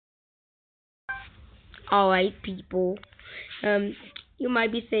Alright, people. You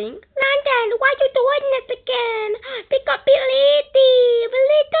might be saying, London, why you doing this again? Pick up Belito.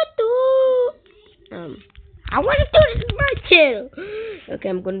 I want to do this on my channel. Okay,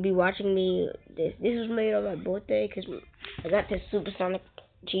 I'm going to be watching this. This was made on my birthday because I got this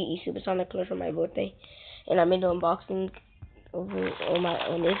GE Supersonic clutch on my birthday. And I made an unboxing on this.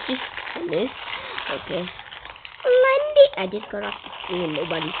 Okay. Monday. I just got off the screen.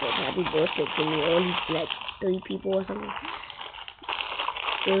 Nobody said happy birthday to me. Only like 3 people or something.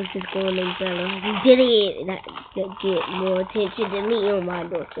 It was this girl named Bella. He did it that get more attention than me on my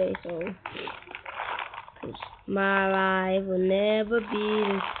birthday. So my life will never be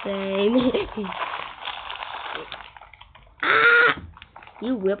the same. Ah!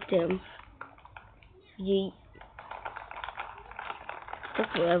 You whipped him. Yeet. Took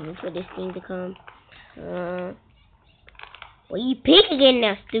forever for this thing to come. Well, you pick again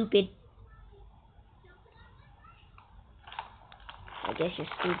now, stupid. I guess you're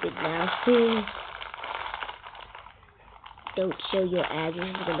stupid now. Don't show your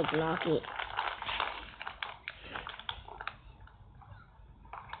address. I'm gonna block it.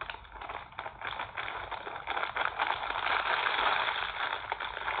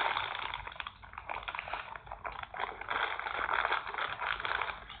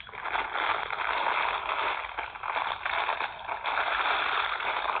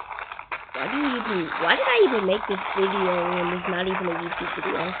 Why did I even make this video when it's not even a YouTube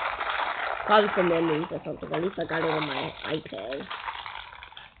video? Probably for memories or something. At least I got it on my iPad.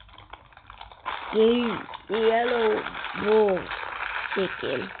 Yellow bull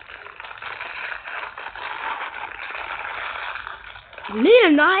chicken. Need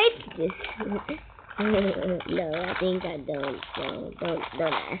a knife? No, I think I don't. Don't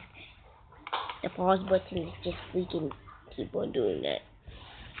ask. The pause button is just freaking keep on doing that.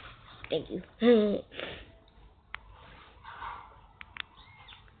 Thank you.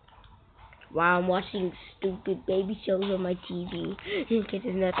 While I'm watching stupid baby shows on my TV, because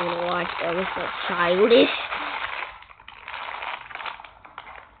there's nothing to watch. That was so childish.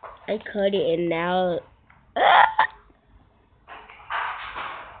 I cut it and now.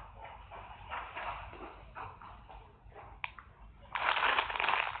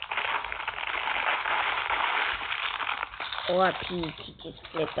 Or Pete just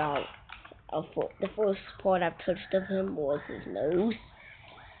flipped out. The first part I've touched of him was his nose.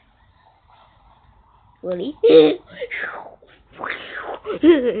 Really?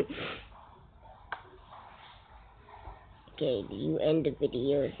 Okay, do you end the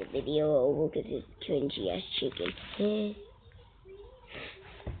video? Is the video over because it's cringy ass chicken?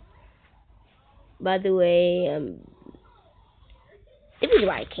 By the way, the reason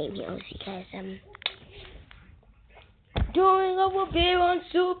why I came here was because doing over here on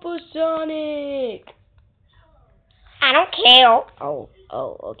Supersonic. I don't care. Oh,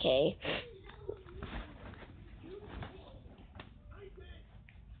 okay.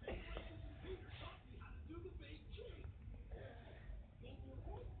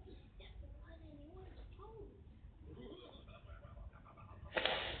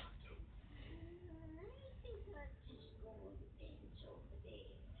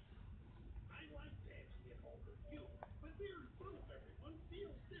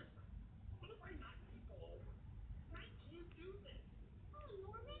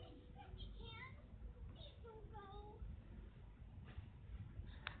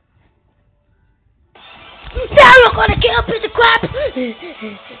 Now we're gonna kill a piece of crap.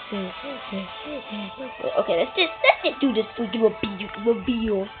 Okay, let's just do this freaking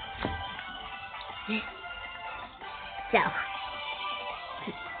reveal. So,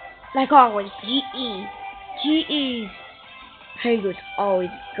 like always, GE's hangers always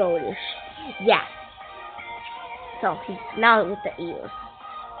goldish. Yeah. So he's now with the ears.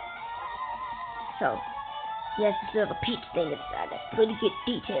 So he has this little peach thing inside that's pretty good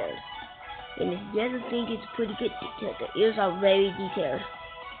detailed. And the other thing is pretty good detailed. The ears are very detailed.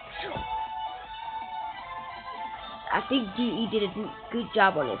 I think GE did a good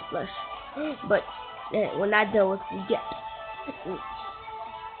job on this blush. But we're not done with it yet.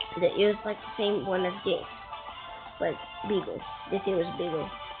 The ears like the same one as this, but bigger. This ear is bigger.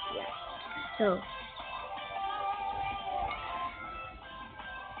 Yeah. So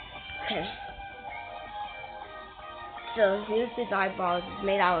okay. So here's his eyeballs. It's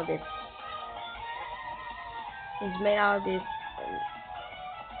made out of this. It's made out of this.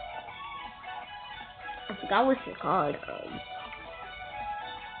 I forgot what's it called.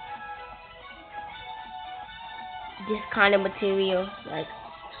 This kind of material, like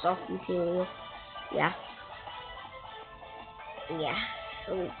soft material. Yeah.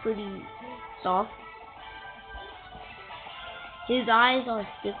 So it's pretty soft. His eyes are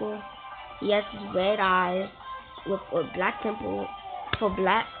stickle. He has his red eyes with a black pimple for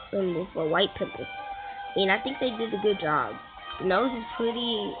black and with a white pimple. And I think they did a good job. The nose is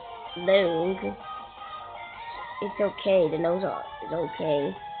pretty long. It's okay. The nose is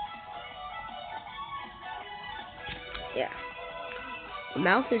okay. Yeah. The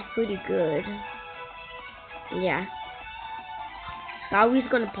mouth is pretty good. Yeah. So I was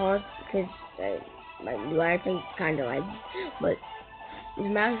gonna pause because my thing's kind of like, but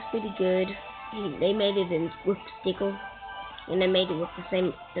his mouth is pretty good. They made it with stickle, and they made it with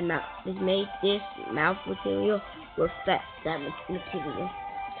the mouth. They made this mouth material with that material.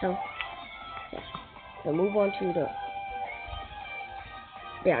 So, yeah. So move on to the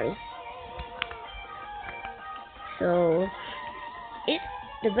belly. So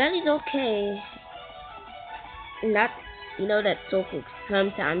the belly's okay. Not, you know that Soulful,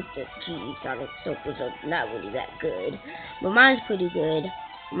 sometimes the GE Sonic Soulfuls are not really that good, but mine's pretty good.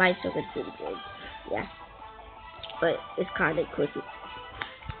 My Soulful's pretty good, yeah. But it's kind of quick.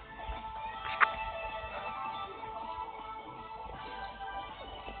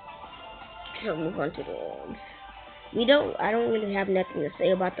 So move on to the arms. I don't really have nothing to say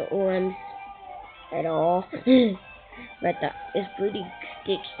about the arms at all, but it's pretty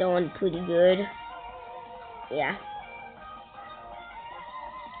stitched on pretty good, yeah.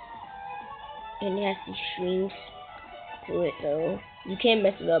 And it has these strings to it, so you can't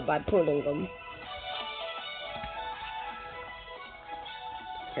mess it up by pulling them.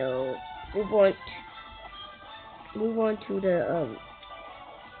 So move on to the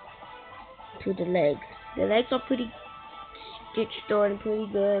legs. The legs are pretty stitched on pretty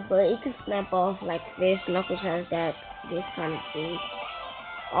good, but it can snap off like this. Knuckles has this kind of thing.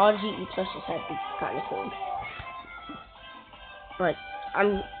 All GE plushes have this kind of thing. But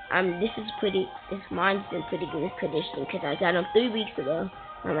mine's in pretty good condition because I got them 3 weeks ago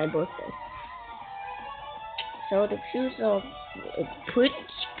on my birthday. So the shoes are pretty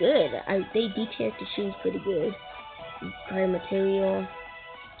good. They detailed the shoes pretty good. Gray material.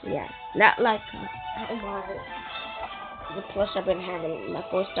 Yeah, not like the plush I've been having, my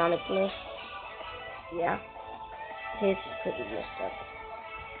first Sonic plush. Yeah, his is pretty messed up.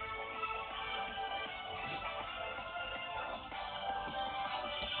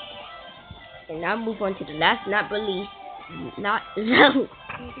 And now move on to the last but not least.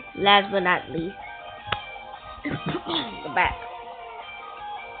 Last but not least, the back.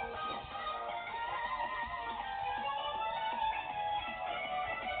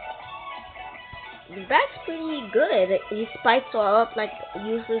 The back's pretty good. His spikes are up like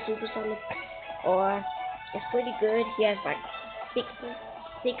usually Supersonic, or it's pretty good. He has like six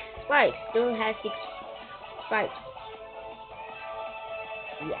spikes. Still has 6 spikes.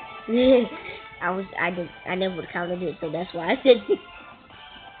 Yeah. I never counted it, so that's why I said 6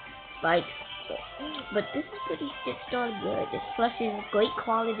 spikes. But this is pretty stitched on good. This plush is great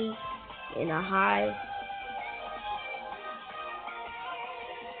quality and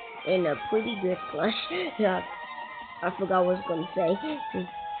a pretty good plush. I forgot what I was gonna say.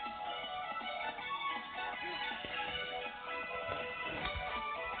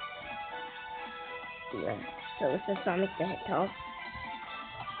 Yeah. So it's a Sonic the Hedgehog.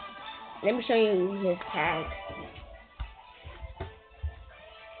 Let me show you his tag.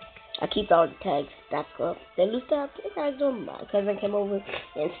 I keep all the tags stacked up. They looked up, the tags on. My cousin came over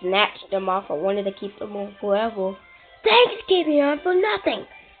and snatched them off. I wanted to keep them on forever. Thanks, keeping on for nothing.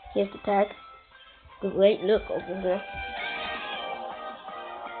 Here's the tag. Great look over here.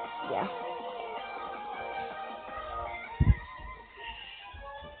 Yeah.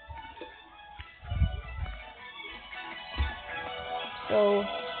 So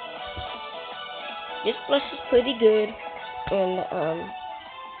this plush is pretty good, and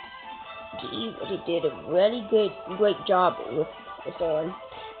GE really did a really great job with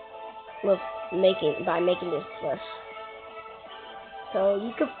making this plush. So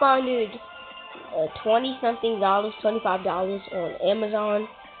you can find it $20-something, $25 on Amazon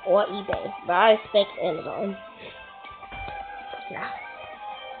or eBay, but I expect Amazon. Yeah.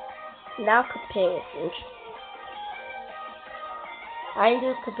 Now comparisons. I didn't do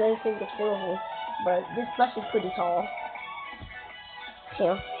a comparison with Silver, but this plush is pretty tall.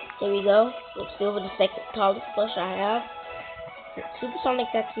 Here we go. With Silver, the second tallest plush I have.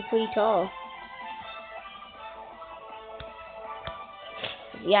 Supersonic's actually pretty tall.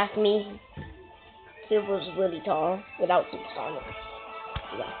 If you ask me, Silver's really tall without Supersonic.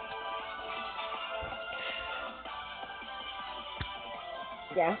 Yeah.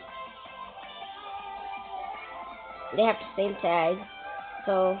 Yeah. They have the same tag,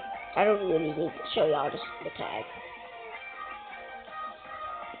 so I don't really need to show y'all the tag.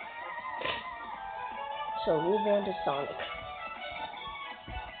 So move on to Sonic.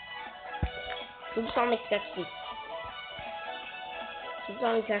 Supersonic's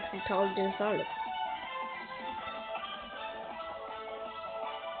actually taller than Sonic.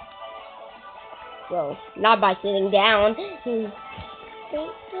 Well, not by sitting down.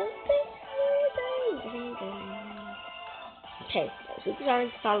 Okay,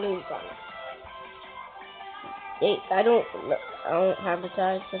 Supersonic's taller than Sonic. I don't have the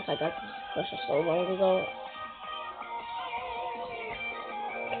size since I got this special so long ago.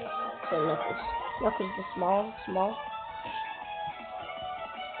 So Knuckles is small.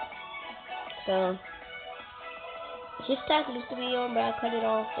 So his tag used to be on, but I cut it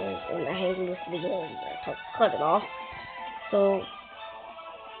off, and the handle used to be on, but I cut it off. So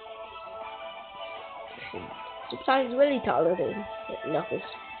Supersonic is really taller than Knuckles.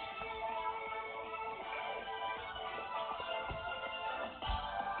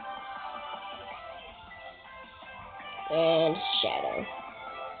 And Shadow.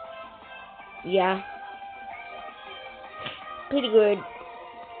 Yeah, pretty good.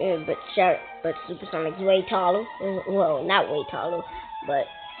 But Supersonic's way taller. Well, not way taller, but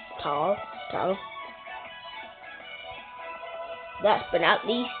tall. Last but not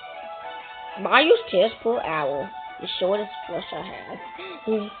least, Mario's Tails per Hour, the shortest plush I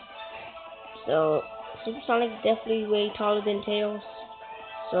have. So Supersonic's definitely way taller than Tails.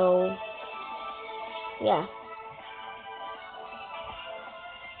 So yeah.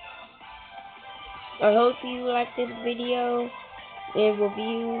 I hope you liked this video and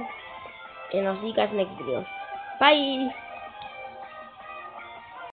review, and I'll see you guys next video. Bye!